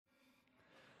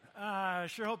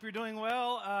Sure hope you're doing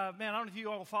well. Man, I don't know if you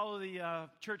all follow the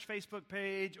church Facebook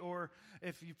page or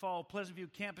if you follow Pleasant View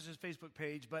Campus's Facebook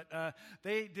page, but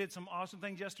they did some awesome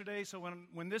things yesterday. So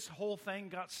when this whole thing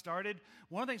got started,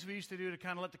 one of the things we used to do to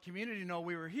kind of let the community know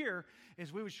we were here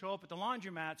is we would show up at the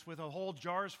laundromats with a whole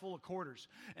jars full of quarters,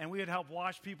 and we would help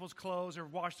wash people's clothes or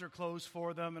wash their clothes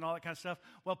for them and all that kind of stuff.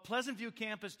 Well, Pleasant View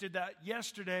Campus did that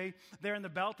yesterday there in the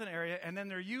Belton area, and then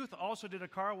their youth also did a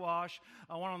car wash,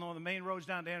 one on the main roads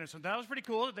down to Anderson. That was pretty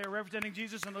cool that they were representing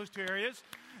Jesus in those two areas.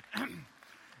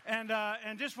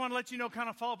 And just want to let you know, kind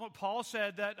of follow up what Paul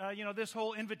said, that, this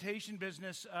whole invitation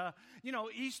business,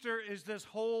 Easter is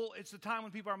it's the time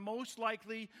when people are most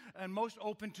likely and most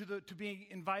open to being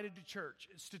invited to church.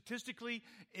 Statistically,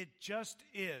 it just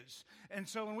is. And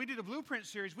so when we did a Blueprint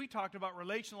series, we talked about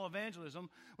relational evangelism,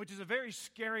 which is a very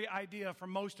scary idea for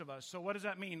most of us. So what does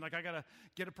that mean? Like I got to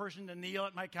get a person to kneel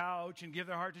at my couch and give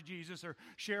their heart to Jesus or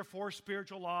share 4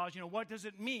 spiritual laws. What does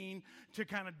it mean to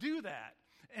kind of do that?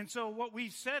 And so what we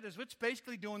said is it's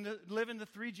basically living the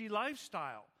 3G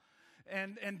lifestyle.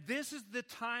 And this is the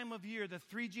time of year. The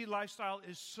 3G lifestyle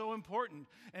is so important.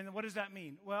 And what does that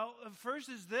mean? Well, first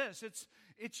is this.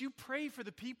 It's you pray for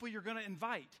the people you're going to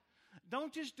invite.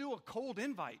 Don't just do a cold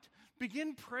invite.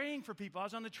 Begin praying for people. I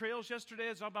was on the trails yesterday. I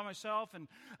was all by myself.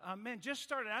 And, just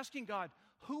started asking God,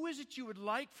 who is it you would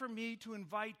like for me to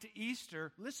invite to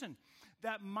Easter? Listen,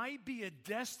 that might be a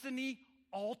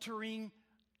destiny-altering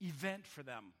event for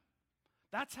them.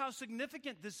 That's how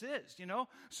significant this is,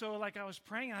 So like I was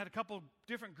praying, I had a couple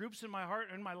different groups in my heart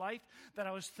and in my life that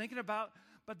I was thinking about,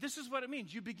 but this is what it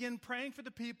means. You begin praying for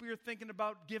the people you're thinking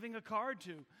about giving a card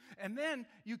to, and then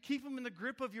you keep them in the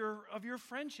grip of your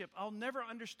friendship. I'll never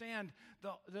understand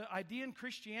the idea in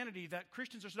Christianity that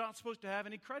Christians are not supposed to have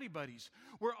any cruddy buddies.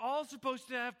 We're all supposed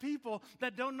to have people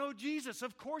that don't know Jesus.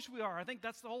 Of course we are. I think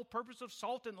that's the whole purpose of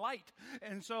salt and light.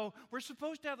 And so we're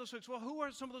supposed to have those folks. Well, who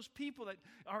are some of those people that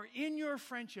are in your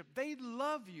friendship? They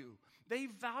love you. They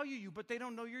value you, but they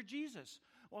don't know your Jesus.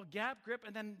 Well, Gap Grip,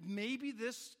 and then maybe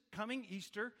this coming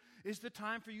Easter is the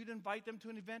time for you to invite them to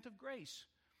an event of grace.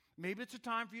 Maybe it's a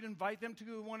time for you to invite them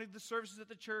to one of the services at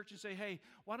the church and say, hey,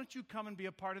 why don't you come and be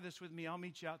a part of this with me? I'll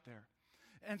meet you out there.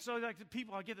 And so like the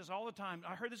people, I get this all the time.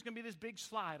 I heard there's going to be this big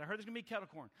slide. I heard there's going to be kettle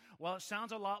corn. Well, it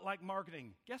sounds a lot like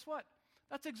marketing. Guess what?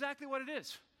 That's exactly what it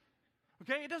is.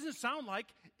 Okay, it doesn't sound like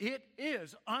it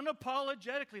is.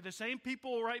 Unapologetically, the same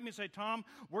people will write me and say, Tom,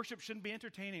 worship shouldn't be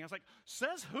entertaining. I was like,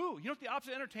 says who? You know what the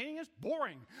opposite of entertaining is?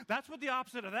 Boring. That's what the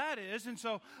opposite of that is. And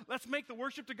so let's make the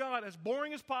worship to God as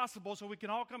boring as possible so we can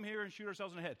all come here and shoot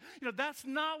ourselves in the head. That's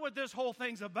not what this whole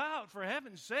thing's about, for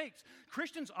heaven's sakes.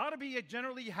 Christians ought to be a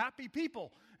generally happy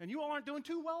people. And you all aren't doing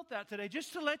too well at that today,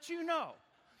 just to let you know.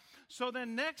 So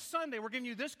then next Sunday, we're giving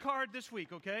you this card this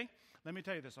week, okay? Let me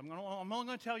tell you this. I'm only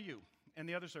going to tell you and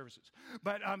the other services.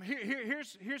 But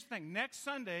here's the thing. Next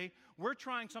Sunday, we're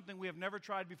trying something we have never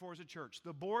tried before as a church.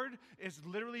 The board is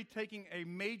literally taking a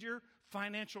major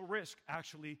financial risk,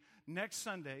 actually, next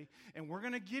Sunday. And we're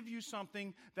going to give you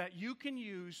something that you can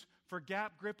use for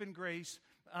Gap, Grip, and Grace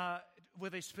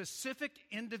with a specific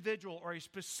individual or a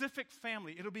specific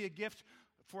family. It'll be a gift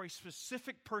for a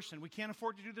specific person. We can't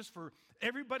afford to do this for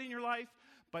everybody in your life,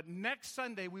 but next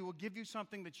Sunday we will give you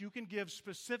something that you can give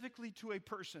specifically to a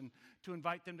person to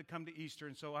invite them to come to Easter.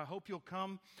 And so I hope you'll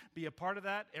come, be a part of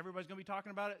that. Everybody's going to be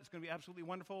talking about it. It's going to be absolutely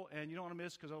wonderful, and you don't want to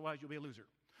miss because otherwise you'll be a loser.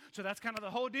 So that's kind of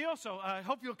the whole deal. So I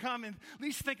hope you'll come and at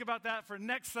least think about that for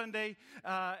next Sunday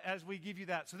as we give you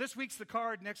that. So this week's the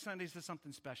card. Next Sunday's the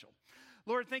something special.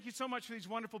 Lord, thank you so much for these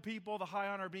wonderful people. The high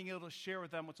honor of being able to share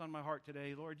with them what's on my heart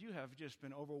today. Lord, you have just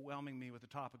been overwhelming me with the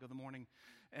topic of the morning.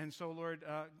 And so, Lord,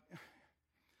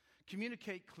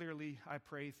 communicate clearly, I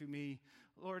pray, through me.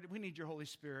 Lord, we need your Holy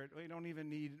Spirit. We don't even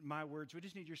need my words. We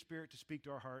just need your Spirit to speak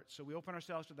to our hearts. So we open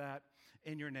ourselves to that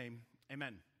in your name.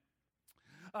 Amen.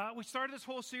 We started this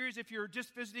whole series, if you're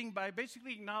just visiting, by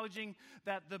basically acknowledging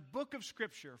that the book of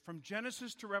Scripture, from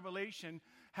Genesis to Revelation,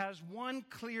 has one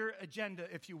clear agenda,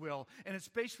 if you will. And it's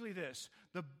basically this.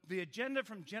 The agenda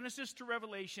from Genesis to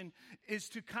Revelation is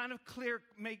to kind of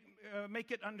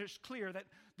make it clear that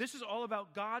this is all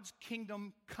about God's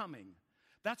kingdom coming.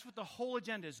 That's what the whole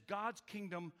agenda is, God's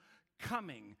kingdom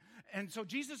coming. And so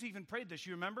Jesus even prayed this.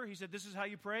 You remember? He said, this is how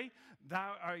you pray.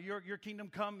 Your kingdom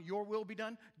come, your will be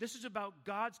done. This is about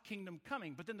God's kingdom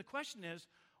coming. But then the question is,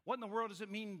 what in the world does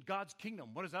it mean, God's kingdom?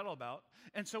 What is that all about?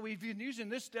 And so we've been using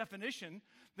this definition.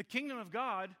 The kingdom of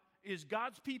God is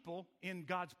God's people in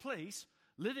God's place,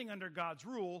 living under God's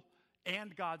rule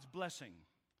and God's blessing.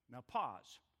 Now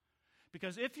pause.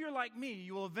 Because if you're like me,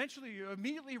 you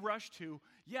immediately rush to,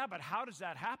 yeah, but how does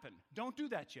that happen? Don't do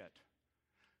that yet.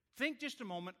 Think just a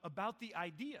moment about the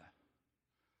idea.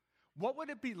 What would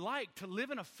it be like to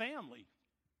live in a family,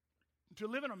 to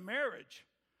live in a marriage,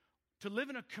 to live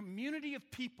in a community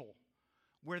of people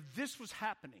where this was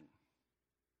happening?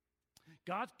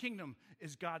 God's kingdom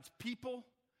is God's people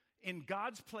in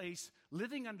God's place,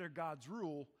 living under God's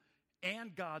rule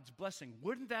and God's blessing.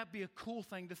 Wouldn't that be a cool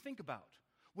thing to think about?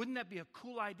 Wouldn't that be a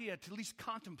cool idea to at least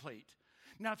contemplate?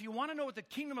 Now, if you want to know what the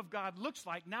kingdom of God looks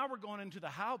like, now we're going into the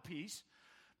how piece.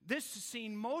 This is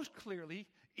seen most clearly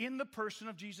in the person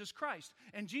of Jesus Christ.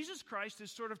 And Jesus Christ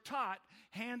is sort of taught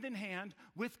hand in hand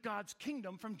with God's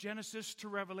kingdom from Genesis to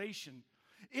Revelation.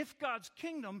 If God's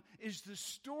kingdom is the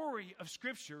story of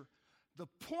Scripture, the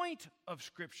point of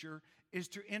Scripture is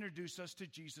to introduce us to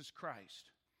Jesus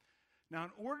Christ. Now,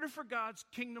 in order for God's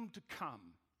kingdom to come,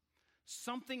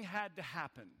 something had to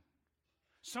happen.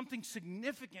 Something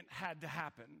significant had to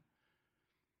happen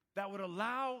that would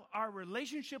allow our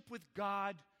relationship with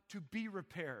God to be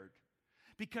repaired.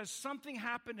 Because something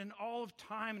happened in all of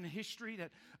time and history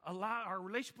that allowed our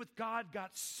relationship with God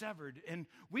got severed, and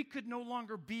we could no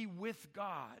longer be with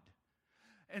God.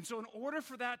 And so in order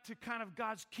for that to kind of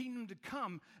God's kingdom to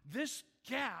come, this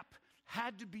gap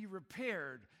had to be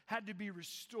repaired, had to be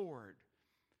restored.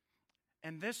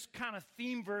 And this kind of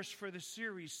theme verse for the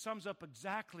series sums up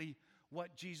exactly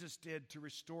what Jesus did to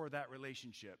restore that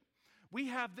relationship. We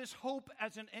have this hope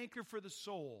as an anchor for the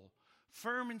soul,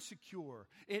 firm and secure.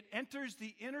 It enters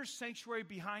the inner sanctuary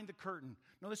behind the curtain.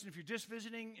 Now listen, if you're just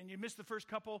visiting and you missed the first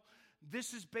couple,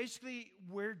 this is basically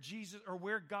where Jesus or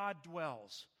where God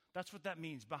dwells. That's what that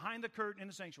means, behind the curtain in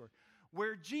the sanctuary.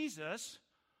 Where Jesus,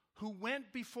 who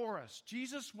went before us,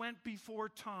 Jesus went before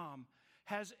Tom,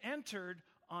 has entered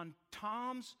on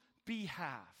Tom's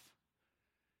behalf.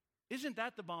 Isn't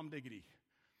that the bomb diggity?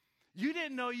 You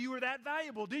didn't know you were that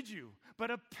valuable, did you?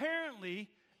 But apparently,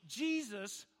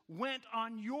 Jesus went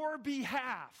on your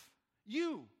behalf.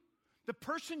 You, the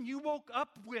person you woke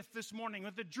up with this morning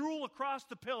with the drool across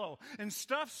the pillow and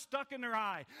stuff stuck in their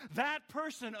eye, that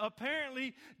person,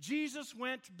 apparently, Jesus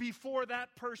went before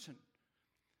that person,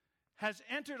 has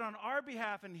entered on our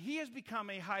behalf, and he has become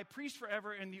a high priest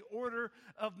forever in the order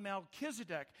of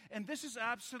Melchizedek. And this is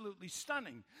absolutely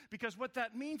stunning, because what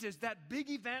that means is that big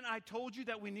event I told you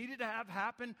that we needed to have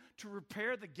happen to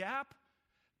repair the gap,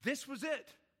 this was it.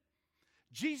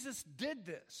 Jesus did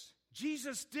this.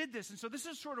 Jesus did this. And so this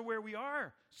is sort of where we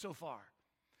are so far.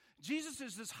 Jesus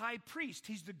is this high priest.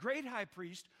 He's the great high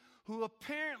priest who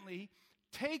apparently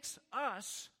takes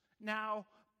us now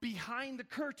behind the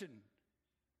curtain.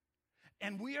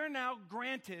 And we are now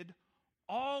granted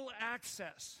all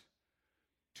access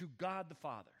to God the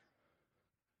Father.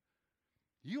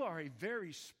 You are a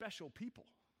very special people.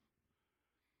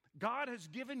 God has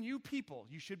given you people,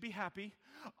 you should be happy,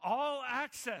 all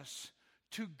access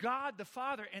to God the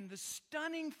Father. And the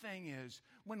stunning thing is,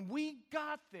 when we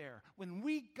got there, when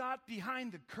we got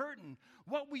behind the curtain,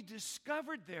 what we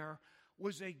discovered there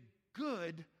was a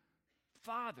good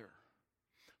Father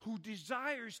who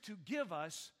desires to give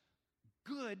us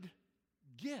good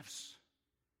gifts.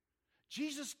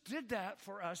 Jesus did that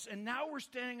for us, and now we're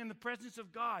standing in the presence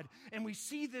of God, and we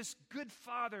see this good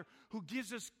Father who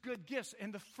gives us good gifts.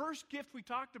 And the first gift we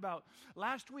talked about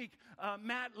last week,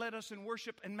 Matt led us in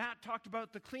worship, and Matt talked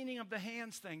about the cleaning of the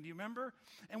hands thing. Do you remember?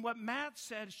 And what Matt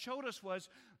showed us was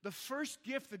the first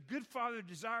gift the good Father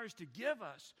desires to give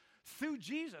us through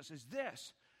Jesus is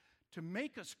this: to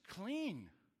make us clean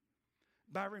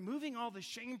by removing all the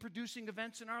shame-producing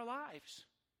events in our lives.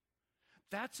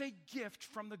 That's a gift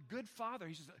from the good Father.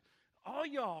 He says, all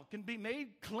y'all can be made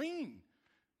clean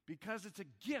because it's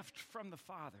a gift from the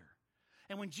Father.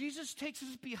 And when Jesus takes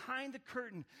us behind the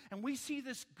curtain and we see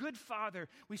this good Father,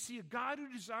 we see a God who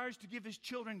desires to give his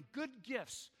children good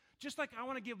gifts, just like I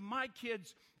want to give my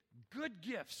kids good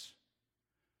gifts.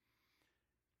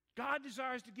 God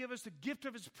desires to give us the gift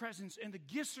of his presence and the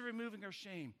gifts of removing our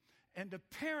shame. And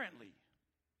apparently,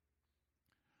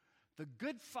 the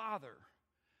good Father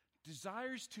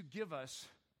desires to give us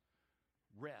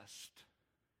rest.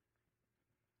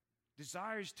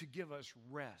 Desires to give us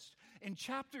rest. In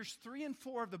chapters 3 and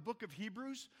 4 of the book of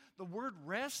Hebrews, the word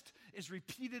rest is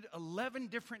repeated 11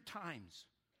 different times.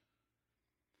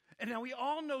 And now we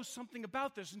all know something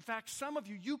about this. In fact, some of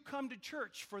you come to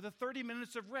church for the 30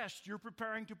 minutes of rest you're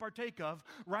preparing to partake of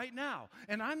right now.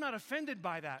 And I'm not offended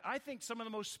by that. I think some of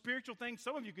the most spiritual things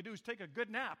some of you could do is take a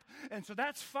good nap. And so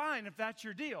that's fine if that's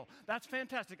your deal. That's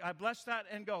fantastic. I bless that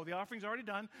and go. The offering's already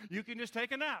done. You can just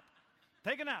take a nap.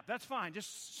 Take a nap. That's fine.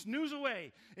 Just snooze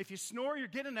away. If you snore, you're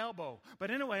getting an elbow. But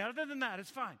anyway, other than that,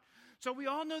 it's fine. So we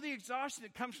all know the exhaustion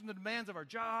that comes from the demands of our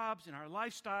jobs and our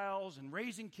lifestyles and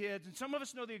raising kids. And some of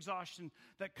us know the exhaustion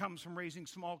that comes from raising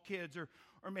small kids or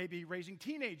maybe raising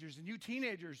teenagers. And you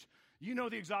teenagers, you know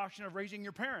the exhaustion of raising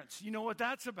your parents. You know what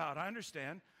that's about, I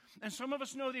understand. And some of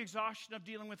us know the exhaustion of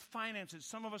dealing with finances.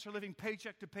 Some of us are living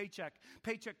paycheck to paycheck,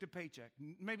 paycheck to paycheck.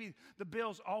 Maybe the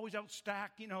bills always outstack,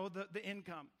 the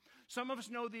income. Some of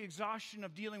us know the exhaustion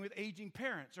of dealing with aging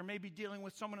parents or maybe dealing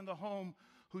with someone in the home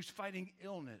who's fighting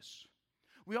illness.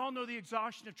 We all know the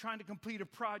exhaustion of trying to complete a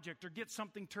project or get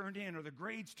something turned in or the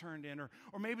grades turned in or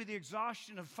maybe the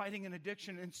exhaustion of fighting an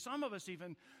addiction. And some of us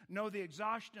even know the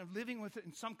exhaustion of living with it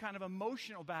in some kind of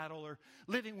emotional battle or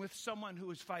living with someone who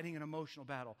is fighting an emotional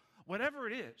battle. Whatever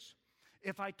it is,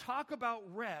 if I talk about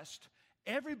rest,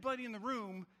 everybody in the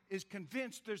room is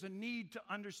convinced there's a need to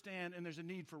understand and there's a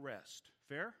need for rest.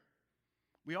 Fair?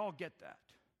 We all get that.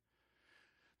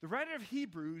 The writer of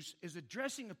Hebrews is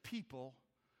addressing a people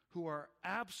who are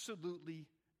absolutely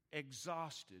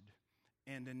exhausted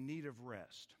and in need of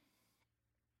rest.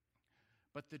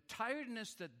 But the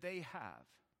tiredness that they have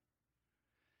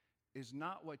is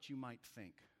not what you might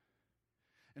think.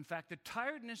 In fact, the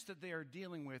tiredness that they are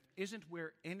dealing with isn't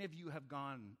where any of you have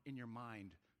gone in your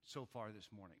mind so far this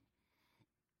morning.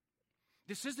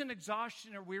 This isn't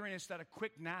exhaustion or weariness that a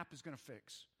quick nap is going to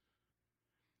fix.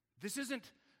 This isn't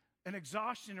an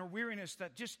exhaustion or weariness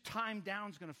that just time down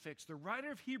is going to fix. The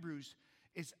writer of Hebrews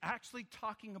is actually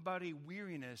talking about a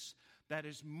weariness that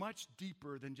is much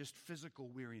deeper than just physical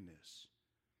weariness.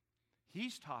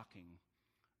 He's talking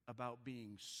about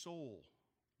being soul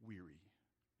weary.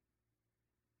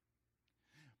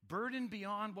 Burdened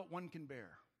beyond what one can bear.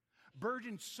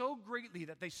 Burdened so greatly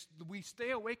that we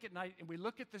stay awake at night and we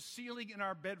look at the ceiling in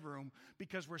our bedroom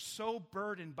because we're so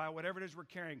burdened by whatever it is we're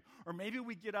carrying. Or maybe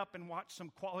we get up and watch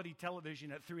some quality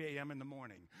television at 3 a.m. in the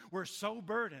morning. We're so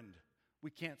burdened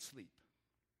we can't sleep.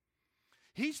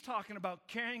 He's talking about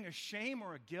carrying a shame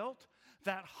or a guilt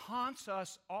that haunts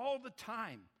us all the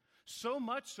time. So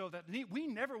much so that we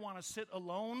never want to sit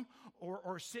alone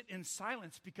or sit in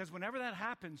silence, because whenever that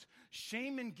happens,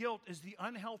 shame and guilt is the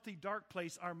unhealthy dark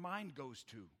place our mind goes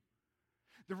to.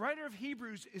 The writer of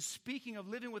Hebrews is speaking of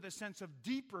living with a sense of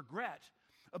deep regret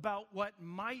about what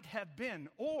might have been,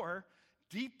 or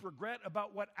deep regret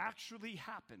about what actually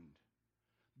happened.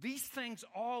 These things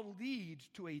all lead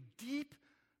to a deep,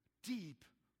 deep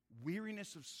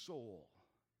weariness of soul.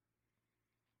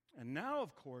 And now,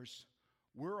 of course,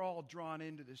 we're all drawn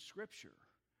into this scripture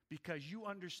because you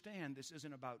understand this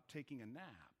isn't about taking a nap.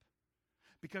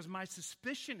 Because my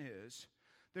suspicion is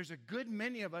there's a good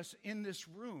many of us in this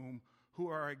room who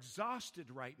are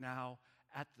exhausted right now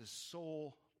at the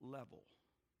soul level.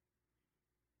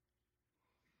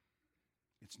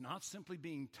 It's not simply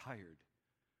being tired.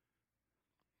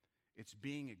 It's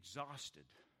being exhausted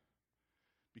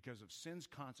because of sin's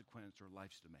consequence or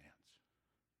life's demands.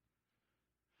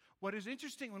 What is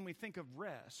interesting when we think of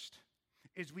rest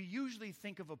is we usually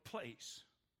think of a place.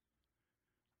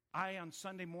 I, on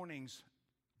Sunday mornings,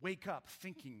 wake up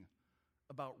thinking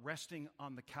about resting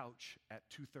on the couch at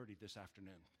 2:30 this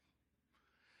afternoon.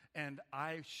 And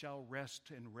I shall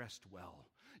rest and rest well.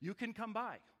 You can come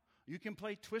by. You can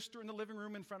play Twister in the living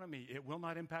room in front of me. It will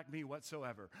not impact me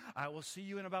whatsoever. I will see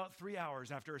you in about 3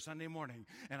 hours after a Sunday morning,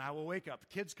 and I will wake up.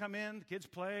 Kids come in, the kids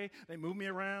play, they move me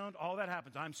around, all that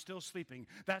happens. I'm still sleeping.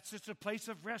 That's just a place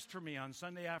of rest for me on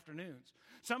Sunday afternoons.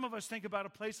 Some of us think about a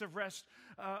place of rest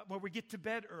where we get to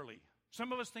bed early.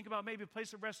 Some of us think about maybe a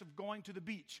place of rest of going to the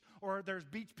beach, or there's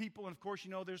beach people, and of course,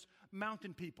 there's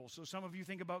mountain people. So some of you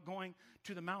think about going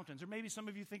to the mountains, or maybe some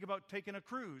of you think about taking a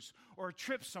cruise or a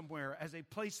trip somewhere as a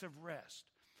place of rest.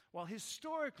 Well,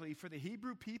 historically, for the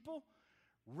Hebrew people,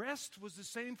 rest was the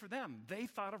same for them. They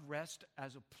thought of rest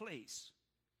as a place.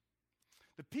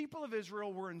 The people of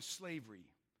Israel were in slavery,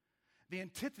 the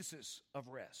antithesis of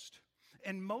rest.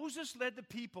 And Moses led the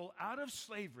people out of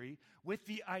slavery with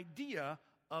the idea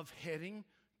of heading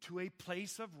to a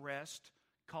place of rest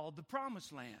called the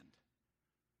Promised Land.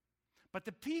 But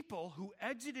the people who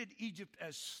exited Egypt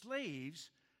as slaves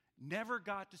never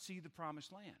got to see the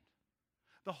Promised Land.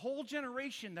 The whole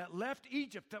generation that left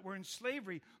Egypt, that were in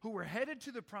slavery, who were headed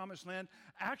to the Promised Land,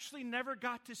 actually never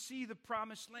got to see the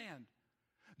Promised Land.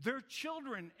 Their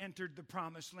children entered the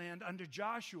Promised Land under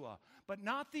Joshua, but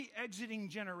not the exiting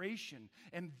generation.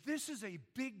 And this is a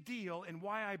big deal, and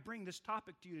why I bring this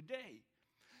topic to you today.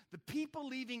 The people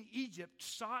leaving Egypt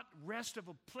sought rest of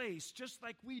a place just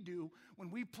like we do when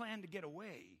we plan to get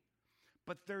away.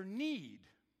 But their need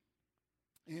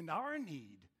and our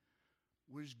need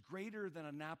was greater than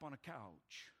a nap on a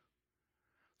couch.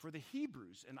 For the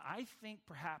Hebrews, and I think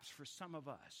perhaps for some of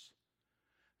us,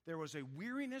 There was a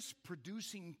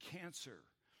weariness-producing cancer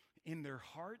in their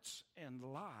hearts and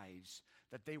lives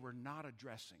that they were not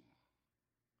addressing.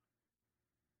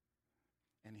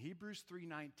 And Hebrews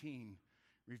 3:19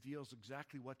 reveals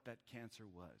exactly what that cancer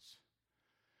was.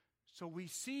 So we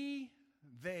see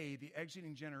they, the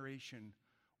exiting generation,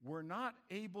 were not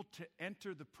able to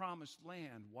enter the promised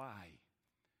land. Why?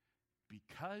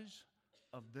 Because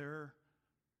of their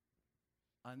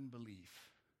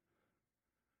unbelief.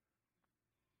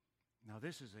 Now,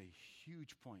 this is a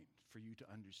huge point for you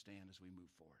to understand as we move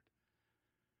forward.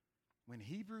 When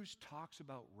Hebrews talks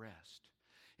about rest,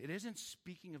 it isn't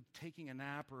speaking of taking a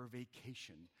nap or a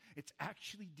vacation. It's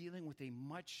actually dealing with a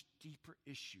much deeper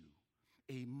issue,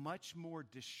 a much more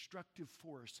destructive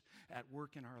force at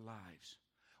work in our lives.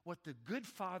 What the good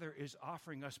Father is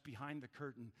offering us behind the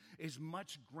curtain is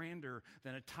much grander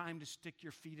than a time to stick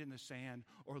your feet in the sand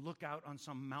or look out on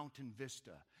some mountain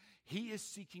vista. He is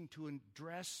seeking to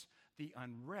address the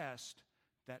unrest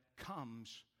that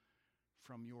comes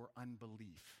from your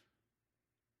unbelief.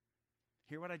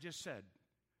 Hear what I just said.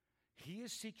 He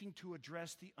is seeking to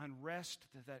address the unrest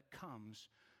that comes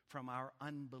from our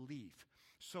unbelief.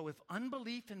 So if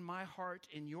unbelief in my heart,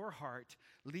 in your heart,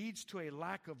 leads to a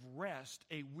lack of rest,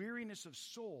 a weariness of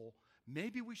soul,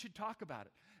 maybe we should talk about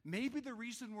it. Maybe the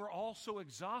reason we're all so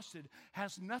exhausted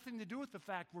has nothing to do with the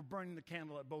fact we're burning the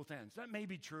candle at both ends. That may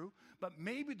be true, but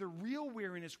maybe the real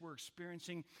weariness we're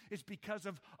experiencing is because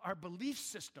of our belief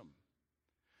system.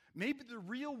 Maybe the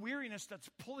real weariness that's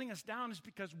pulling us down is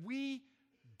because we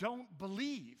don't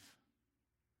believe.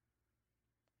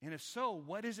 And if so,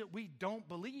 what is it we don't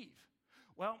believe?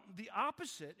 Well, the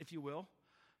opposite, if you will,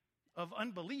 of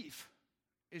unbelief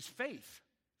is faith.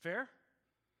 Fair?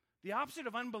 The opposite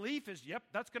of unbelief is, yep,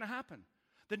 that's going to happen.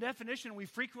 The definition we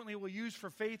frequently will use for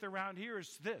faith around here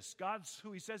is this: God's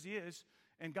who he says he is,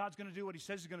 and God's going to do what he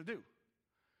says he's going to do.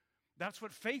 That's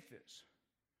what faith is.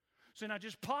 So now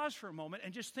just pause for a moment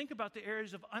and just think about the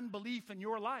areas of unbelief in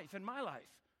your life and my life.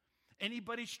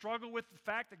 Anybody struggle with the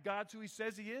fact that God's who he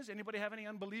says he is? Anybody have any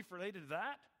unbelief related to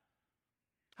that?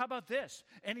 How about this?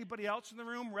 Anybody else in the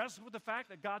room wrestle with the fact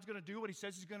that God's going to do what he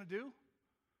says he's going to do?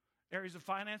 Areas of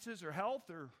finances or health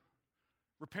or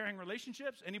repairing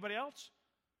relationships? Anybody else?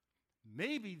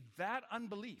 Maybe that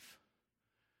unbelief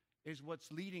is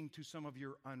what's leading to some of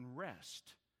your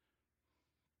unrest.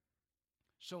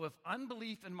 So if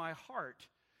unbelief in my heart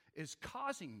is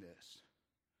causing this,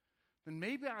 then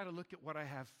maybe I ought to look at what I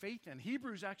have faith in.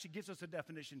 Hebrews actually gives us a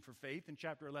definition for faith in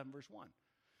chapter 11, verse 1.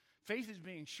 Faith is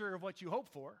being sure of what you hope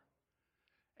for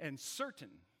and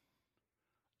certain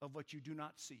of what you do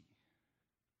not see.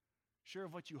 Sure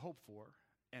of what you hope for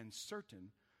and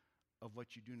certain of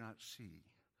what you do not see.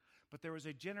 But there was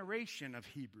a generation of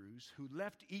Hebrews who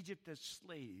left Egypt as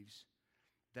slaves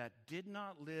that did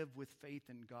not live with faith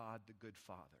in God, the good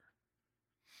Father.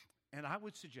 And I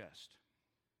would suggest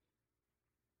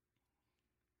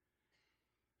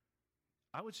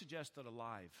that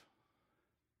Alive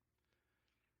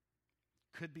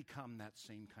could become that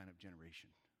same kind of generation.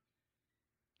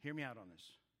 Hear me out on this.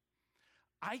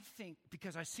 I think,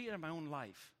 because I see it in my own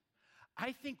life,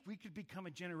 I think we could become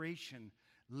a generation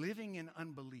living in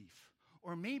unbelief,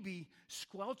 or maybe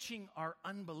squelching our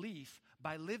unbelief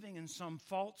by living in some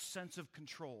false sense of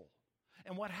control.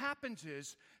 And what happens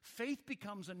is faith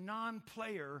becomes a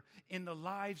non-player in the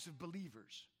lives of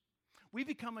believers. We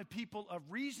become a people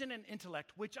of reason and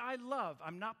intellect, which I love.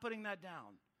 I'm not putting that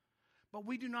down. But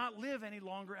we do not live any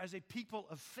longer as a people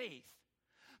of faith.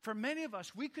 For many of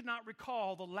us, we could not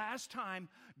recall the last time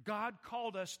God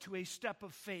called us to a step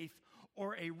of faith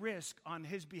or a risk on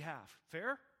his behalf.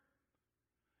 Fair?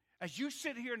 As you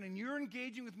sit here and you're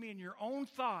engaging with me in your own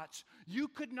thoughts, you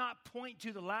could not point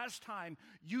to the last time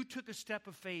you took a step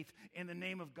of faith in the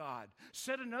name of God.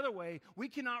 Said another way, we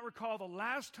cannot recall the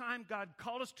last time God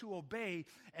called us to obey,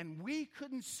 and we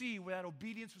couldn't see where that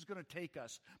obedience was going to take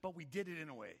us, but we did it in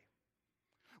a way.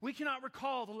 We cannot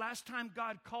recall the last time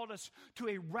God called us to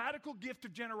a radical gift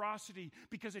of generosity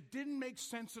because it didn't make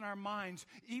sense in our minds,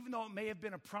 even though it may have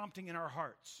been a prompting in our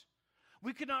hearts.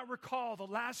 We could not recall the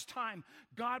last time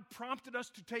God prompted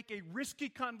us to take a risky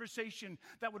conversation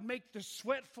that would make the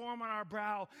sweat form on our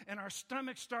brow and our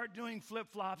stomachs start doing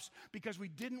flip-flops because we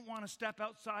didn't want to step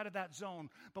outside of that zone.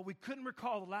 But we couldn't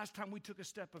recall the last time we took a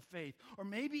step of faith. Or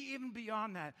maybe even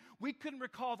beyond that, we couldn't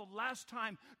recall the last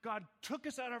time God took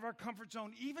us out of our comfort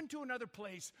zone, even to another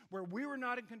place where we were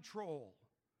not in control.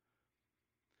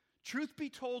 Truth be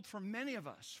told, for many of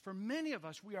us,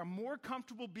 we are more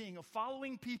comfortable being a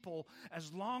following people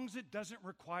as long as it doesn't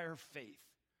require faith.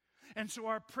 And so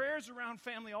our prayers around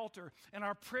Family Altar and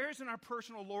our prayers in our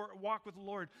personal walk with the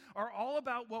Lord are all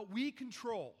about what we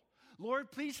control.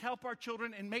 Lord, please help our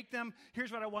children and make them,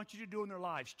 here's what I want you to do in their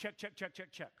lives. Check, check, check,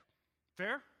 check, check.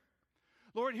 Fair?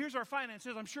 Lord, here's our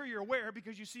finances. I'm sure you're aware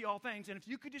because you see all things. And if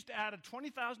you could just add a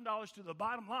 $20,000 to the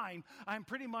bottom line, I'm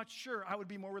pretty much sure I would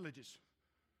be more religious.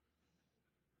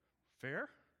 Fair?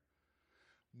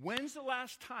 When's the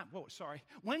last time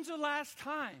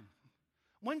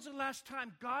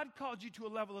God called you to a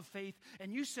level of faith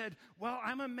and you said, well,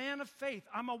 I'm a man of faith,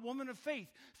 I'm a woman of faith.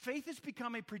 Faith has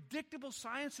become a predictable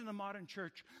science in the modern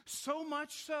church, so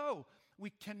much so we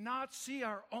cannot see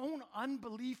our own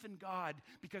unbelief in God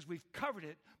because we've covered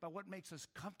it by what makes us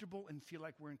comfortable and feel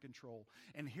like we're in control.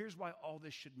 And here's why all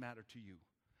this should matter to you.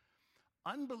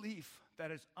 Unbelief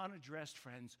that is unaddressed,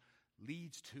 friends,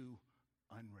 leads to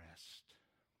unrest.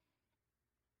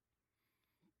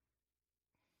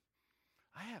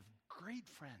 I have great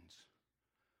friends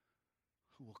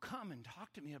who will come and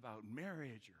talk to me about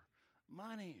marriage or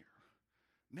money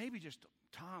or maybe just,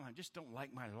 Tom, I just don't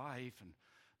like my life, and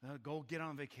go get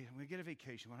on vacation. When we get a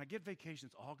vacation, when I get vacation,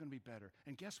 it's all going to be better.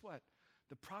 And guess what?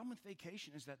 The problem with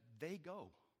vacation is that they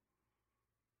go.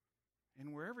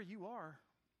 And wherever you are,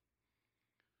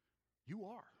 you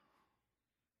are.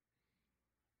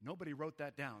 Nobody wrote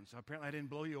that down, so apparently I didn't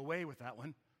blow you away with that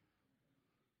one.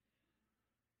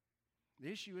 The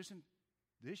issue is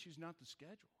not the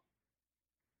schedule.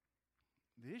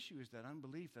 The issue is that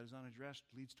unbelief that is unaddressed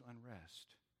leads to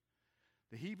unrest.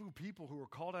 The Hebrew people who were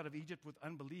called out of Egypt with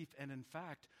unbelief and in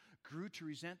fact grew to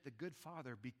resent the good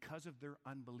Father because of their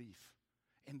unbelief.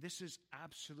 And this is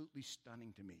absolutely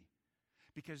stunning to me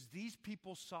because these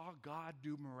people saw God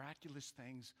do miraculous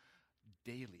things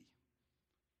daily.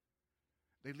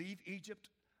 They leave Egypt,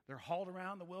 they're hauled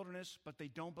around the wilderness, but they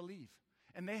don't believe.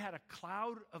 And they had a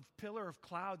pillar of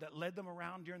cloud that led them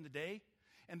around during the day.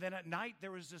 And then at night,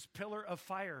 there was this pillar of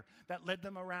fire that led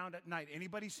them around at night.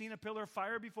 Anybody seen a pillar of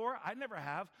fire before? I never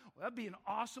have. Well, that'd be an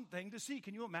awesome thing to see.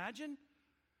 Can you imagine?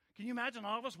 Can you imagine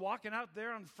all of us walking out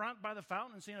there on the front by the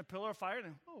fountain and seeing a pillar of fire?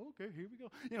 And oh, okay, here we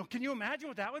go. Can you imagine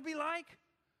what that would be like?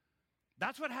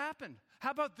 That's what happened.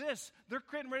 How about this? They're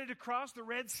getting ready to cross the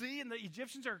Red Sea, and the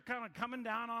Egyptians are kind of coming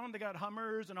down on them. They got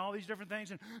Hummers and all these different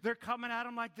things, and they're coming at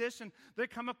them like this, and they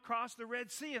come across the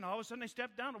Red Sea, and all of a sudden they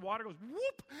step down, the water goes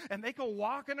whoop, and they go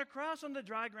walking across on the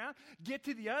dry ground, get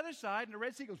to the other side, and the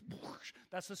Red Sea goes whoosh.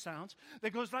 That's the sounds.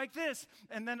 That goes like this,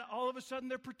 and then all of a sudden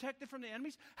they're protected from the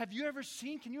enemies. Have you ever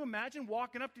seen, can you imagine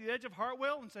walking up to the edge of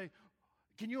Hartwell and say,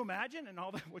 can you imagine, and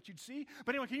all that, what you'd see?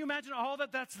 But anyway, can you imagine all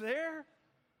that's there?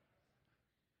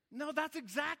 No, that's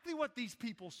exactly what these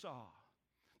people saw.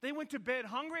 They went to bed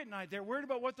hungry at night. They're worried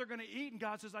about what they're going to eat, and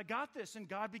God says, I got this. And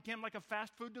God became like a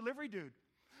fast food delivery dude.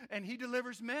 And he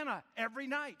delivers manna every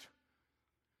night,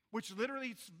 which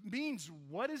literally means,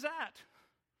 what is that?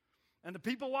 And the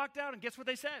people walked out, and guess what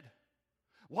they said?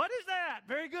 What is that?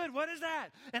 Very good. What is that?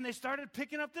 And they started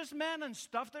picking up this manna and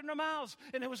stuffed it in their mouths,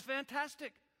 and it was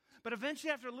fantastic. But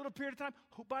eventually, after a little period of time,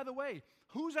 by the way,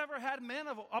 who's ever had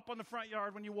manna up on the front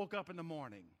yard when you woke up in the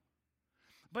morning?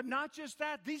 But not just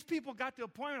that. These people got to a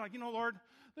point where like, Lord,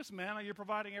 this manna you're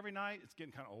providing every night, it's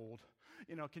getting kind of old.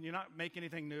 Can you not make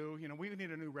anything new? We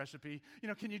need a new recipe.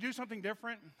 Can you do something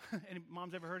different? Any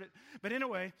moms ever heard it? But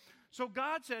anyway, so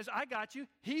God says, I got you.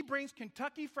 He brings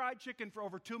Kentucky Fried Chicken for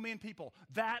over 2 million people.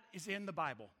 That is in the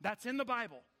Bible. That's in the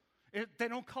Bible. They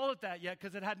don't call it that yet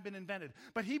because it hadn't been invented.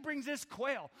 But he brings this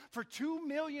quail for 2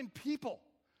 million people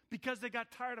because they got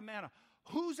tired of manna.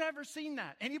 Who's ever seen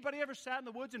that? Anybody ever sat in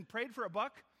the woods and prayed for a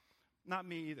buck? Not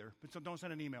me either, but so don't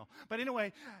send an email. But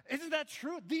anyway, isn't that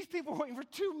true? These people were waiting for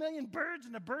 2 million birds,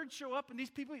 and the birds show up, and these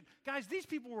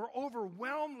people were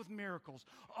overwhelmed with miracles,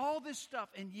 all this stuff,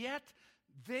 and yet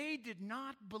they did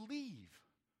not believe.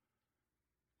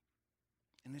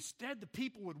 And instead, the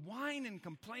people would whine and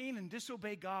complain and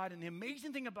disobey God, and the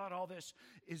amazing thing about all this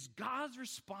is God's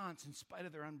response in spite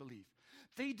of their unbelief.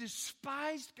 They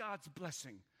despised God's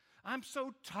blessing. I'm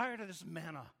so tired of this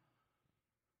manna.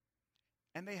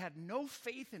 And they had no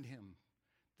faith in him.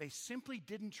 They simply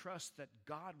didn't trust that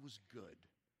God was good.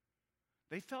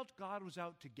 They felt God was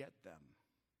out to get them.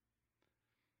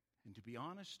 And to be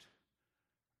honest,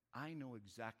 I know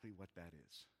exactly what that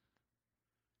is.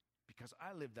 Because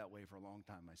I lived that way for a long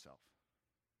time myself.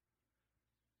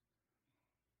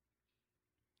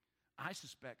 I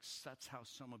suspect that's how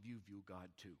some of you view God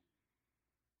too.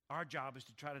 Our job is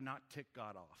to try to not tick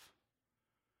God off.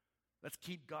 Let's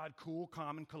keep God cool,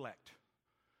 calm, and collect.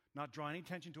 Not draw any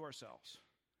attention to ourselves.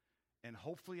 And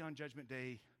hopefully on Judgment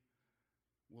Day,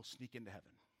 we'll sneak into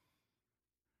heaven.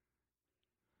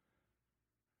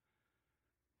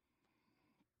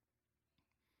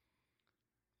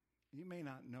 You may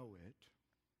not know it,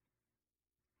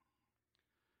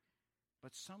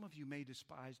 but some of you may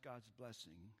despise God's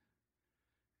blessing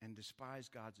and despise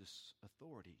God's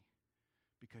authority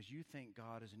because you think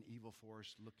God is an evil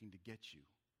force looking to get you,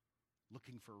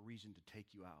 looking for a reason to take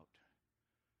you out.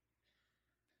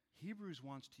 Hebrews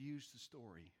wants to use the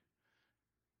story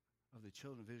of the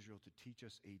children of Israel to teach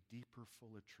us a deeper,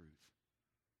 fuller truth.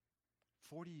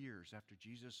 40 years after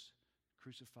Jesus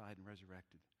crucified and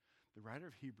resurrected, the writer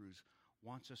of Hebrews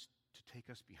wants us to take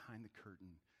us behind the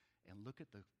curtain and look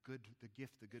at the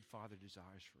gift the good Father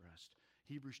desires for us.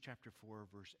 Hebrews chapter 4,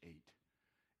 verse 8.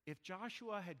 If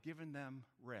Joshua had given them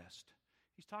rest,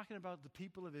 he's talking about the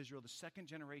people of Israel, the second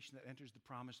generation that enters the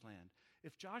promised land.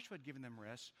 If Joshua had given them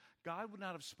rest, God would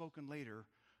not have spoken later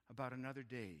about another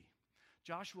day.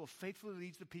 Joshua faithfully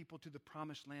leads the people to the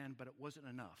promised land, but it wasn't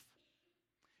enough.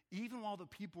 Even while the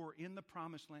people were in the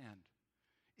promised land,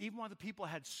 even while the people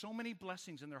had so many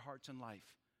blessings in their hearts and life,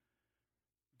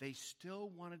 they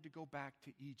still wanted to go back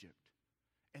to Egypt.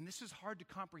 And this is hard to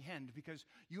comprehend because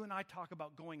you and I talk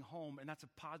about going home, and that's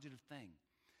a positive thing.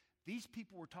 These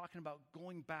people were talking about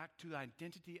going back to the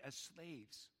identity as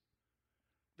slaves.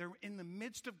 They're in the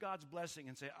midst of God's blessing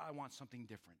and say, I want something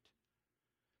different.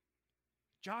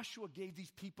 Joshua gave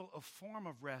these people a form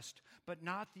of rest, but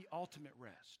not the ultimate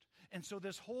rest. And so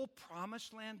this whole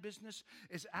promised land business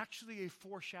is actually a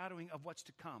foreshadowing of what's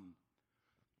to come.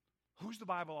 Who's the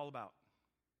Bible all about?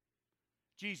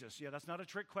 Jesus. Yeah, that's not a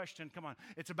trick question. Come on.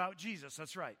 It's about Jesus.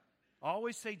 That's right.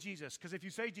 Always say Jesus, because if you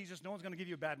say Jesus, no one's going to give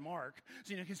you a bad mark.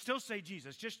 So you can still say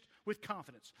Jesus, just with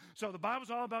confidence. So the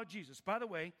Bible's all about Jesus. By the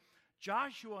way,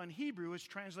 Joshua in Hebrew is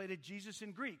translated Jesus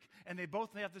in Greek, and they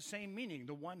both have the same meaning,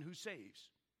 the one who saves.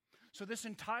 So this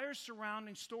entire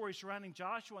surrounding story surrounding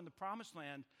Joshua and the promised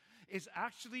land is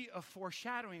actually a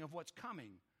foreshadowing of what's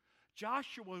coming.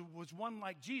 Joshua was one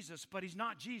like Jesus, but he's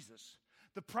not Jesus.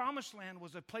 The promised land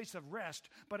was a place of rest,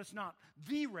 but it's not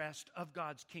the rest of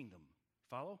God's kingdom.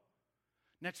 Follow?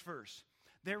 Next verse.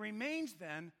 There remains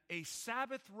then a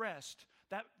Sabbath rest.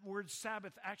 That word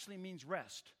Sabbath actually means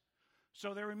rest.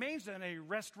 So there remains then a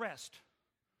rest,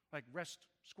 like rest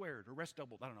squared or rest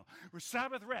doubled, I don't know. Or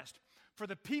Sabbath rest. For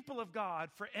the people of God,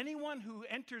 for anyone who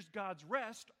enters God's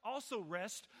rest, also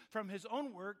rest from his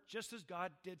own work, just as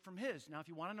God did from his. Now, if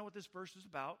you want to know what this verse is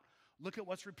about, look at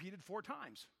what's repeated 4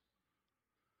 times.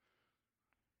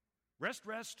 Rest,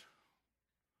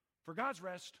 for God's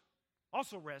rest,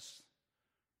 also rests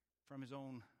from his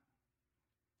own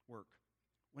work.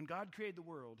 When God created the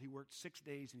world, he worked 6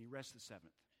 days and he rested the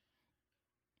 7th.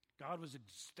 God was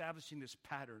establishing this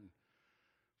pattern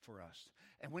for us.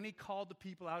 And when he called the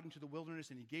people out into the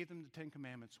wilderness and he gave them the 10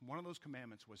 commandments, one of those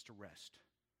commandments was to rest.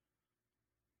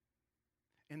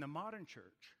 In the modern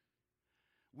church,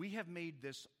 we have made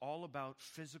this all about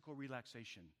physical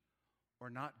relaxation or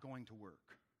not going to work.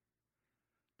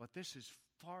 But this is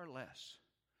far less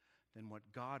than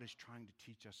what God is trying to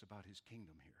teach us about his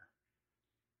kingdom here.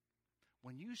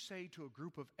 When you say to a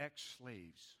group of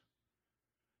ex-slaves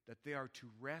that they are to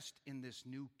rest in this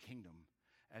new kingdom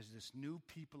as this new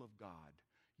people of God,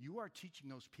 you are teaching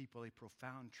those people a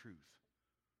profound truth.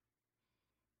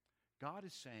 God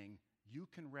is saying, you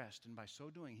can rest, and by so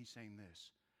doing, he's saying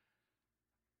this: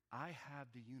 I have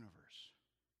the universe,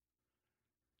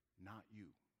 not you.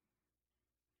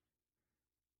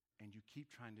 And you keep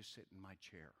trying to sit in my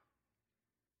chair.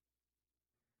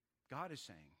 God is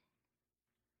saying,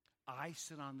 I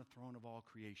sit on the throne of all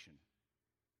creation,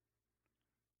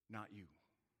 not you.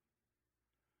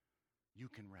 You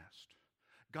can rest.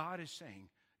 God is saying,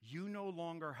 you no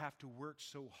longer have to work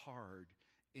so hard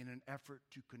in an effort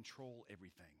to control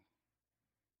everything.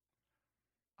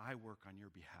 I work on your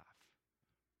behalf.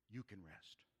 You can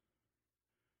rest.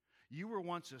 You were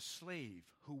once a slave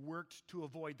who worked to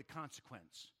avoid the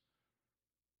consequence,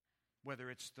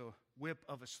 whether it's the whip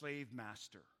of a slave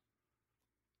master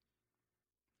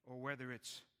or whether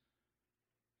it's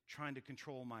trying to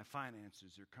control my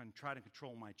finances or trying to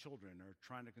control my children or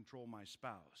trying to control my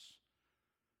spouse.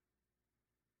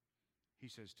 He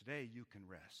says, today you can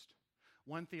rest.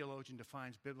 One theologian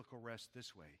defines biblical rest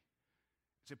this way: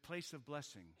 it's a place of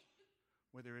blessing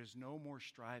where there is no more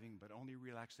striving but only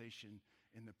relaxation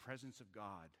in the presence of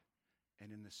God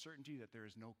and in the certainty that there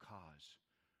is no cause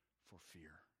for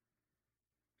fear.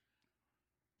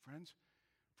 Friends,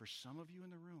 for some of you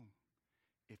in the room,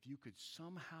 if you could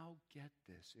somehow get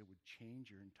this, it would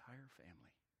change your entire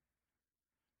family.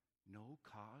 No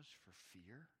cause for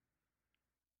fear.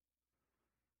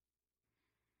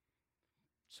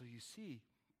 So you see,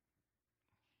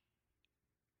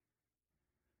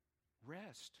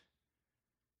 rest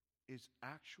is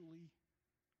actually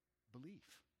belief.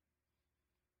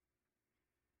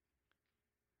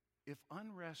 if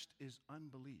unrest is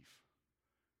unbelief,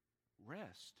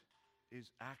 rest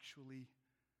is actually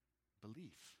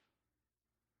belief.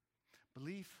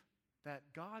 Belief that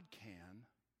God can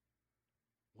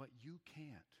what you can't.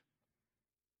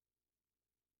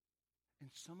 And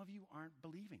some of you aren't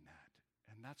believing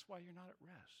that, and that's why you're not at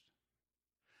rest.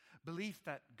 Belief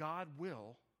that God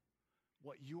will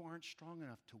what you aren't strong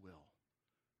enough to will.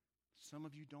 Some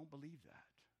of you don't believe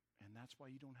that, and that's why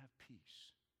you don't have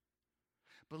peace.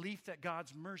 Belief that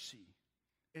God's mercy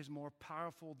is more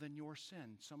powerful than your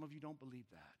sin. Some of you don't believe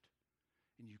that.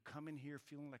 And you come in here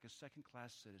feeling like a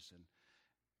second-class citizen.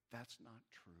 That's not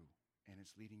true, and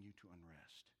it's leading you to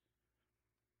unrest.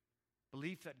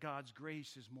 Belief that God's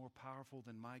grace is more powerful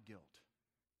than my guilt.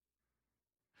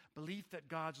 Belief that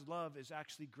God's love is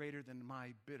actually greater than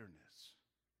my bitterness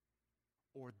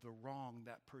or the wrong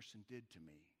that person did to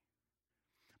me.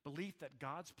 Belief that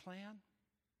God's plan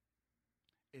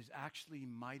is actually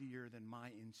mightier than my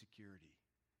insecurity.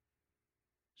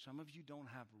 Some of you don't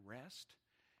have rest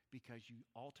because you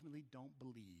ultimately don't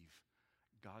believe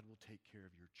God will take care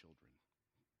of your children.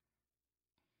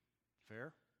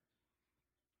 Fair?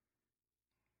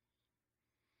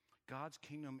 God's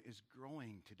kingdom is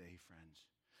growing today, friends,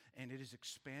 and it is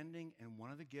expanding, and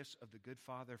one of the gifts of the good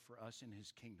Father for us in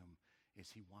his kingdom is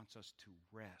he wants us to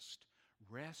rest.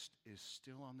 Rest is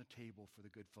still on the table for the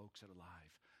good folks that are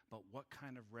alive, but what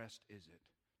kind of rest is it?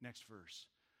 Next verse.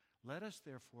 Let us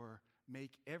therefore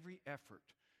make every effort,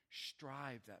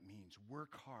 strive, that means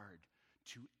work hard,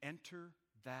 to enter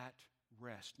that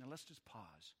rest. Now let's just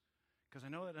pause. Because I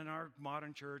know that in our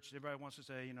modern church, everybody wants to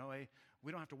say, hey,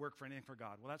 we don't have to work for anything for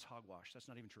God. Well, that's hogwash. That's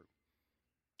not even true.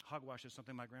 Hogwash is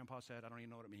something my grandpa said. I don't even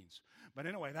know what it means. But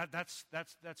anyway, that's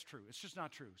true. It's just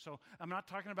not true. So I'm not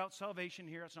talking about salvation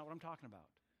here. That's not what I'm talking about.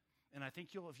 And I think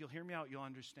if you'll hear me out, you'll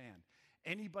understand.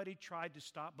 Anybody tried to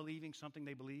stop believing something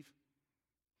they believe?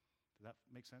 Does that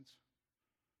make sense?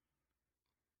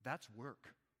 That's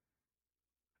work.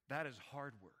 That is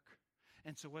hard work.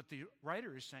 And so what the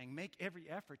writer is saying, make every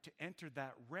effort to enter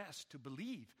that rest, to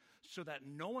believe, so that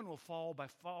no one will fall by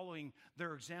following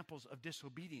their examples of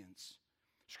disobedience.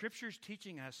 Scripture is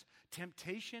teaching us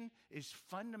temptation is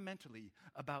fundamentally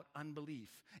about unbelief.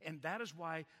 And that is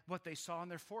why what they saw in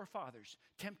their forefathers,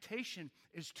 temptation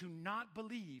is to not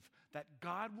believe that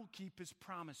God will keep his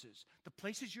promises. The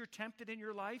places you're tempted in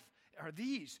your life are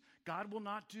these. God will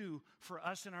not do for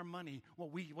us and our money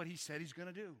what he said he's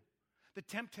going to do. The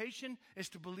temptation is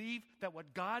to believe that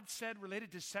what God said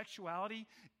related to sexuality,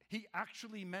 he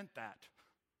actually meant that.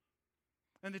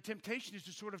 And the temptation is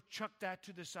to sort of chuck that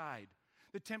to the side.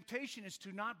 The temptation is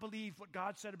to not believe what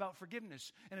God said about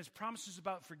forgiveness and his promises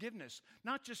about forgiveness,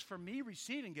 not just for me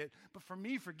receiving it, but for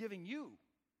me forgiving you.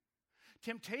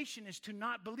 Temptation is to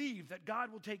not believe that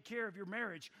God will take care of your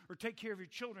marriage or take care of your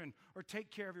children or take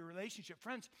care of your relationship.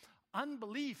 Friends,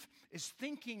 unbelief is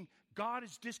thinking God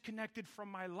is disconnected from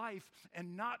my life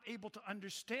and not able to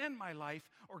understand my life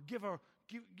or give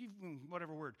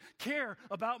whatever word, care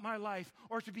about my life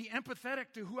or to be empathetic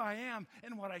to who I am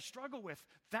and what I struggle with.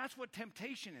 That's what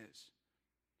temptation is.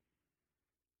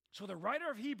 So the writer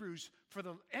of Hebrews, for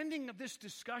the ending of this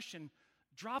discussion,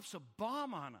 drops a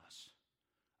bomb on us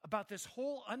about this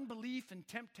whole unbelief and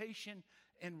temptation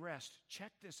and rest.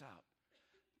 Check this out.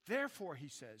 Therefore, he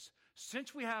says,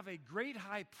 since we have a great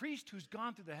high priest who's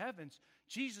gone through the heavens,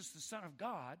 Jesus, the Son of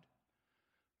God,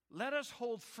 let us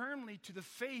hold firmly to the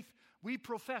faith we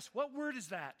profess. What word is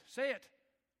that? Say it.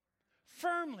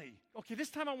 Firmly. Okay, this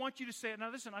time I want you to say it.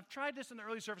 Now listen, I've tried this in the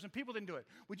early service and people didn't do it.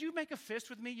 Would you make a fist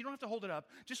with me? You don't have to hold it up.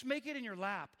 Just make it in your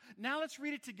lap. Now let's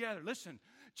read it together. Listen.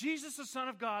 Jesus, the Son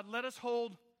of God, let us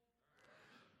hold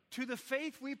to the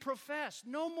faith we profess.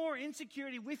 No more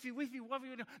insecurity, whiffy,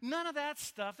 none of that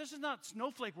stuff. This is not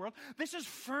snowflake world. This is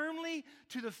firmly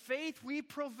to the faith we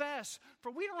profess.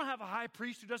 For we don't have a high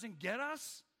priest who doesn't get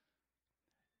us.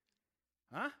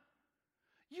 Huh?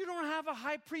 You don't have a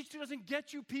high priest who doesn't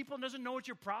get you people and doesn't know what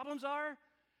your problems are?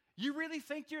 You really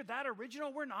think you're that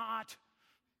original? We're not.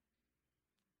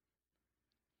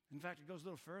 In fact, it goes a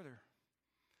little further.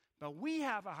 But we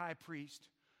have a high priest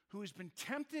who has been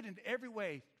tempted in every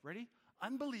way, ready?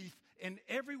 Unbelief in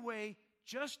every way,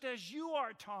 just as you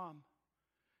are, Tom.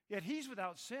 Yet he's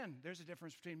without sin. There's a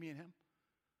difference between me and him.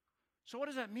 So what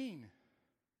does that mean?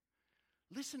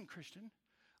 Listen, Christian,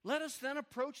 let us then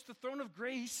approach the throne of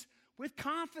grace with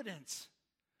confidence.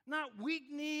 Not weak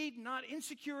need, not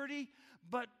insecurity,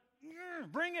 but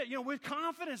bring it, with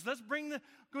confidence. Let's bring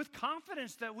with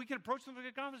confidence that we can approach them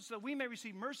with confidence so that we may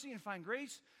receive mercy and find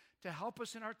grace to help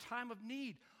us in our time of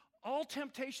need. All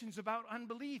temptation's about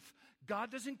unbelief.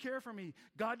 God doesn't care for me.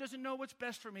 God doesn't know what's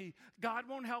best for me. God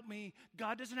won't help me.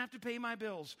 God doesn't have to pay my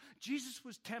bills. Jesus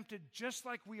was tempted just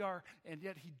like we are, and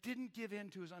yet he didn't give in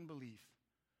to his unbelief.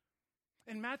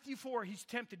 In Matthew 4, he's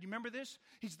tempted. You remember this?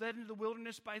 He's led into the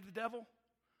wilderness by the devil.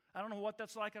 I don't know what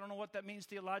that's like. I don't know what that means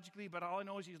theologically, but all I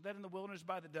know is he's led in the wilderness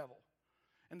by the devil.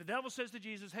 And the devil says to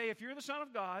Jesus, hey, if you're the Son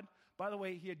of God, by the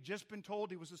way, he had just been told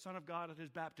he was the Son of God at his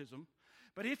baptism,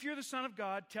 but if you're the Son of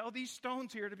God, tell these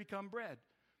stones here to become bread.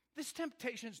 This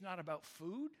temptation is not about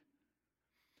food.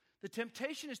 The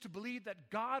temptation is to believe that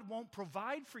God won't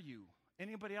provide for you.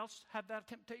 Anybody else have that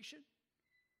temptation?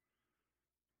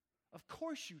 Of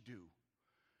course you do,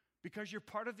 because you're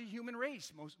part of the human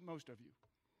race, most of you.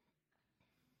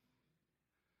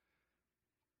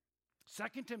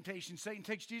 Second temptation, Satan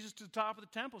takes Jesus to the top of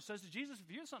the temple, says to Jesus,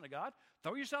 if you're the Son of God,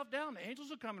 throw yourself down. The angels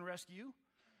will come and rescue you.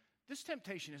 This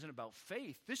temptation isn't about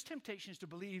faith. This temptation is to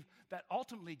believe that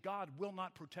ultimately God will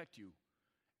not protect you.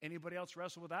 Anybody else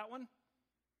wrestle with that one?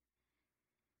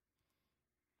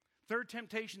 Third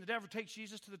temptation, the devil takes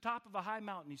Jesus to the top of a high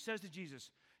mountain. He says to Jesus,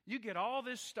 you get all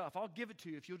this stuff. I'll give it to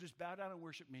you if you'll just bow down and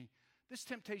worship me. This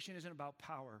temptation isn't about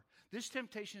power. This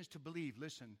temptation is to believe,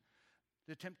 listen,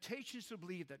 the temptation is to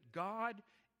believe that God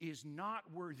is not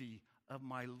worthy of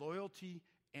my loyalty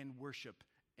and worship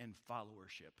and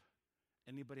followership.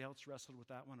 Anybody else wrestled with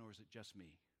that one, or is it just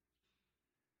me?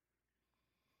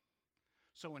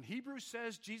 So when Hebrews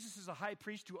says Jesus is a high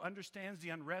priest who understands the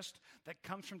unrest that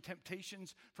comes from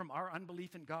temptations from our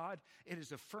unbelief in God, it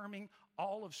is affirming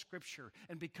all of Scripture.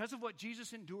 And because of what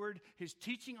Jesus endured, his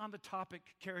teaching on the topic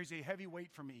carries a heavy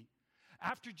weight for me.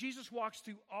 After Jesus walks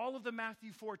through all of the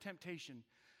Matthew 4 temptation,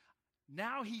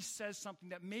 now he says something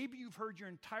that maybe you've heard your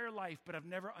entire life but have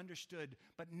never understood,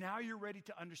 but now you're ready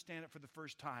to understand it for the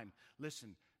first time.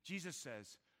 Listen, Jesus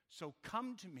says, so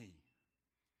come to me,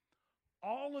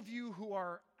 all of you who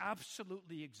are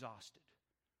absolutely exhausted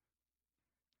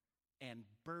and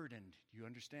burdened. You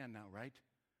understand now, right?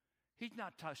 He's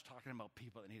not just talking about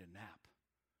people that need a nap.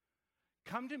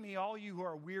 Come to me, all you who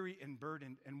are weary and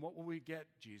burdened, and what will we get,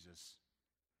 Jesus?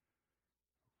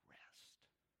 Rest.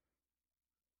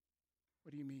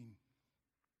 What do you mean?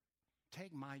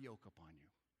 Take my yoke upon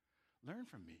you. Learn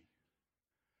from me.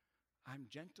 I'm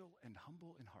gentle and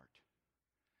humble in heart,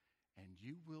 and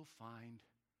you will find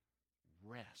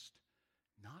rest,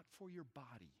 not for your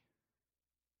body,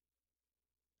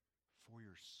 for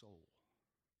your soul.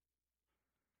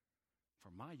 For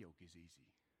my yoke is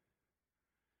easy,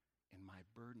 and my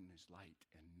burden is light.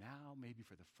 And now, maybe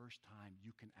for the first time, you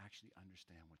can actually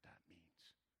understand what that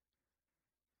means.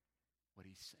 What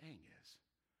he's saying is,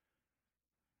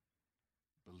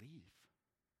 believe.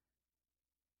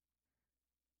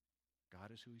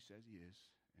 God is who he says he is,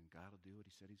 and God will do what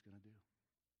he said he's going to do.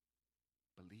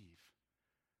 Believe.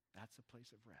 That's a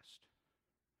place of rest.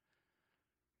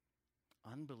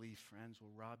 Unbelief, friends,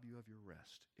 will rob you of your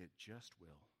rest. It just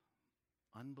will.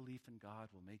 Unbelief in God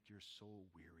will make your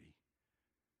soul weary.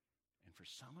 And for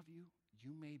some of you,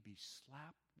 you may be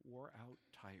slap, wore out,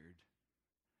 tired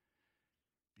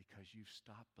because you've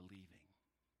stopped believing.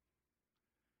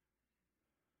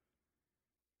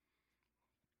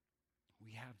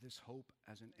 We have this hope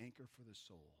as an anchor for the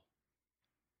soul.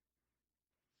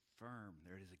 Firm,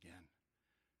 there it is again,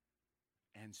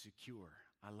 and secure.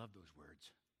 I love those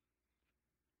words.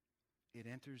 It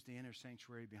enters the inner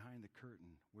sanctuary behind the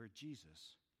curtain where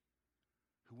Jesus,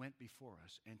 who went before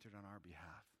us, entered on our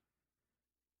behalf.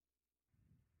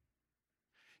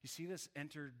 You see this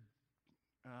entered,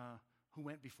 who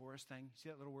went before us thing? See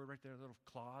that little word right there, little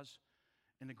clause?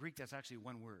 In the Greek, that's actually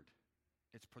one word.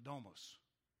 It's prodomos.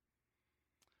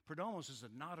 Prodomos is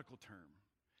a nautical term,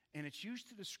 and it's used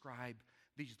to describe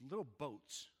these little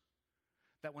boats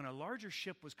that when a larger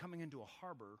ship was coming into a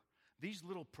harbor, these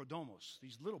little prodomos,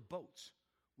 these little boats,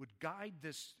 would guide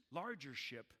this larger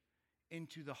ship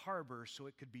into the harbor so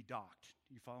it could be docked.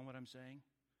 Do you follow what I'm saying?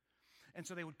 And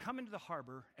so they would come into the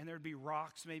harbor, and there would be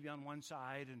rocks maybe on one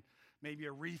side and maybe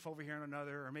a reef over here on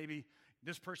another, or maybe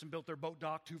this person built their boat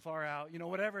dock too far out.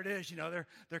 Whatever it is,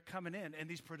 they're coming in. And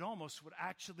these prodomos would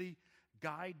actually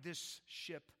guide this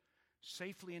ship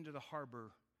safely into the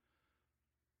harbor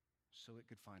so it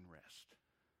could find rest.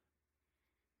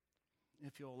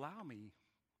 If you'll allow me,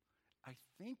 I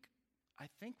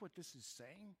think what this is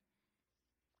saying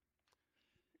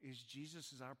is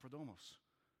Jesus is our prodomos.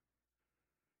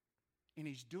 And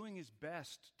he's doing his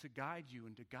best to guide you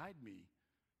and to guide me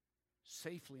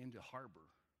safely into harbor.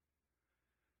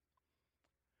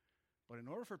 But in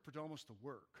order for prodomos to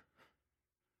work,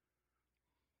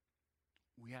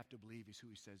 we have to believe he's who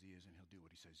he says he is, and he'll do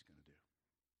what he says he's going to do.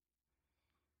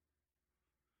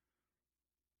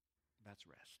 That's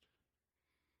rest.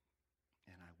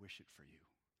 And I wish it for you.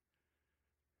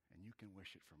 And you can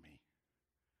wish it for me.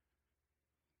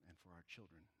 And for our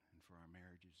children and for our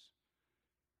marriages.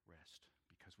 Rest,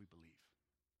 because we believe.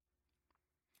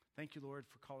 Thank you, Lord,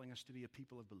 for calling us to be a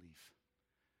people of belief.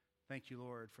 Thank you,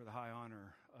 Lord, for the high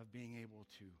honor of being able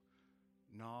to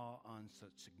gnaw on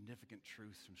such significant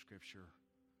truths from Scripture.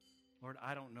 Lord,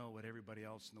 I don't know what everybody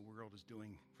else in the world is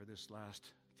doing for this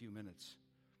last few minutes.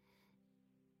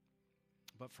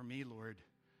 But for me, Lord,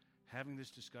 having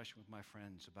this discussion with my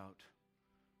friends about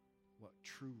what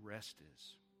true rest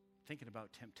is, thinking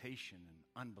about temptation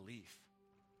and unbelief,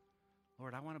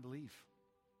 Lord, I want to believe.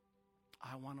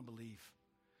 I want to believe.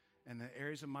 And the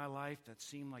areas of my life that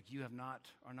seem like you are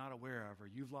not aware of, or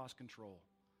you've lost control,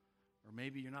 or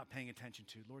maybe you're not paying attention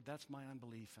to, Lord, that's my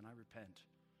unbelief, and I repent.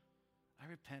 I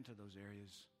repent of those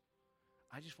areas.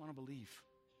 I just want to believe.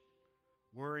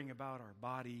 Worrying about our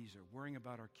bodies, or worrying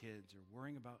about our kids, or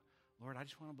worrying about, Lord, I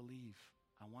just want to believe.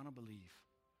 I want to believe.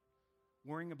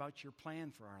 Worrying about your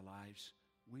plan for our lives,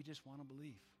 we just want to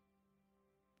believe.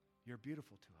 You're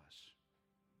beautiful to us.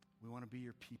 We want to be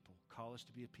your people. Call us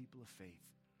to be a people of faith,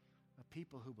 a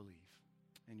people who believe.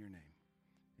 In your name,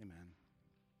 amen.